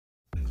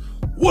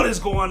What is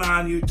going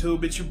on,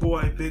 YouTube? It's your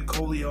boy, Big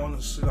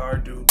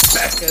Collionethecigardude,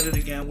 back at it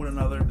again with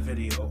another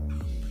video.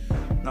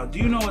 Now, do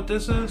you know what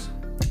this is?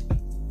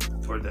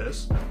 Or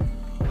this?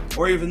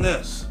 Or even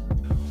this?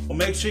 Well,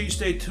 make sure you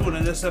stay tuned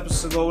in this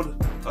episode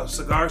of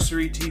Cigar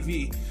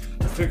TV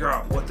to figure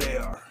out what they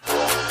are.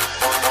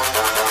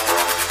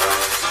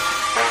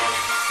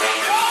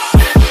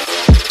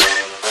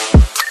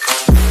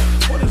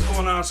 What is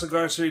going on,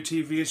 Cigar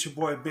TV? It's your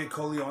boy, Big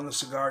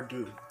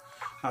Collionethecigardude.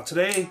 Now,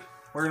 today,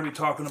 we're going to be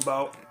talking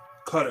about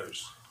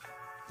cutters.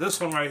 This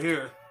one right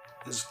here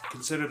is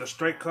considered a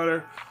straight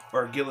cutter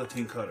or a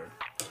guillotine cutter.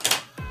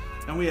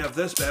 And we have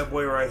this bad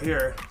boy right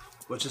here,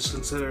 which is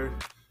considered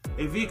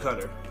a V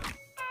cutter.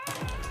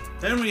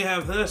 Then we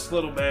have this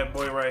little bad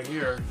boy right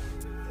here.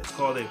 It's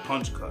called a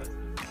punch cut.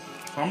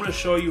 So I'm going to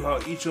show you how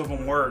each of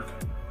them work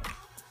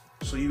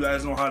so you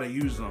guys know how to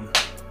use them.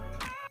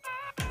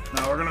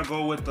 Now we're going to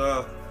go with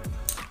the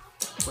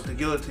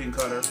guillotine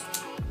cutter.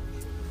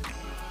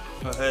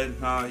 Go ahead.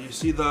 You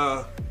see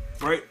the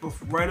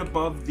right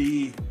above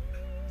the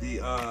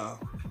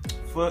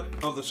foot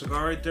of the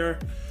cigar right there.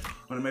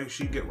 I'm gonna make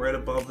sure you get right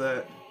above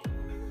that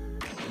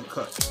and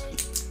cut.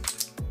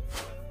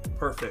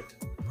 Perfect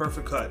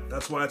cut.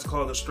 That's why it's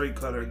called a straight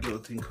cutter, a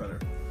guillotine cutter.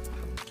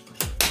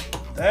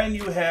 Then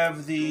you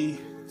have the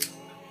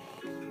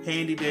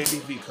handy dandy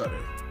V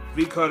cutter.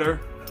 V cutter,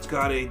 it's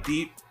got a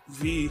deep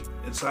V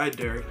inside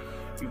there.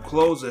 You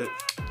close it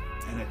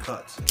and it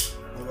cuts.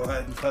 We'll go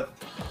ahead and cut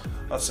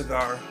a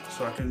cigar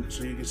so you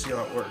can see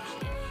how it works.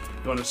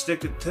 You want to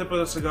stick the tip of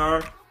the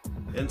cigar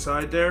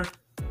inside there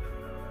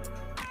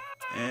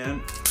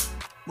and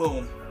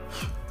boom,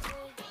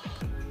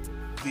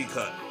 V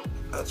cut.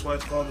 That's why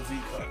it's called the V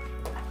cut.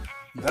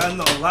 Then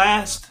the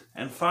last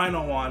and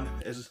final one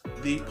is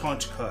the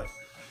punch cut.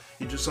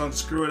 You just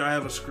unscrew it. I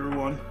have a screw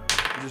one.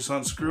 You just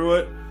unscrew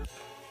it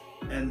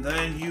and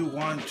then you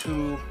want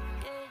to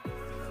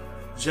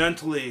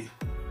gently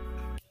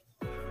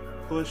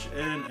push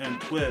in and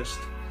twist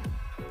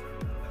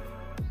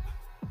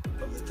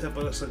of the tip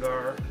of the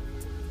cigar,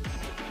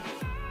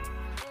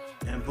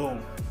 and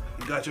boom,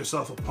 you got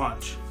yourself a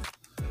punch.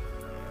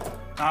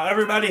 Now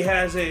everybody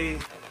has a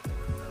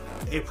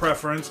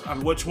preference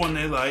on which one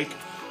they like.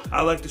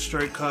 I like the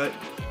straight cut.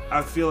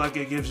 I feel like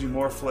it gives you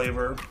more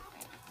flavor.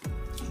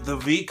 The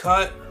V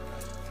cut,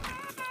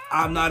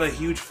 I'm not a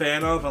huge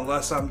fan of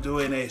unless I'm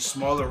doing a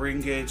smaller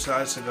ring gauge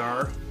size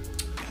cigar,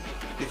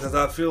 because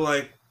I feel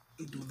like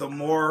the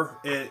more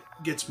it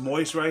gets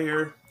moist right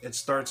here, it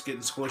starts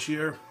getting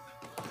squishier.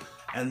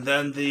 And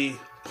then the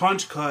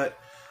punch cut,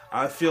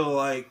 I feel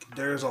like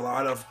there's a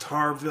lot of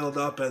tar build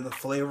up and the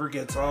flavor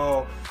gets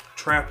all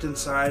trapped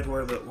inside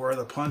where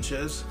the punch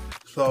is.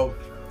 So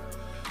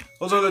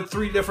those are the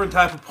three different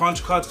types of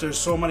punch cuts. There's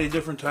so many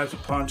different types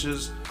of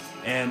punches,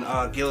 and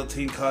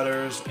guillotine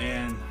cutters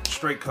and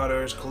straight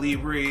cutters,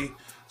 Colibri,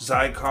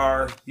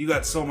 Cigar. You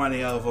got so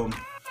many of them.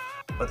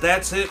 But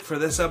that's it for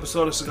this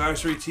episode of Cigar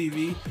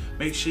TV.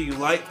 Make sure you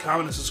like,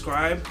 comment, and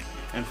subscribe,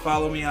 and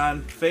follow me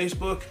on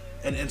Facebook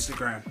and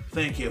Instagram.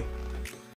 Thank you.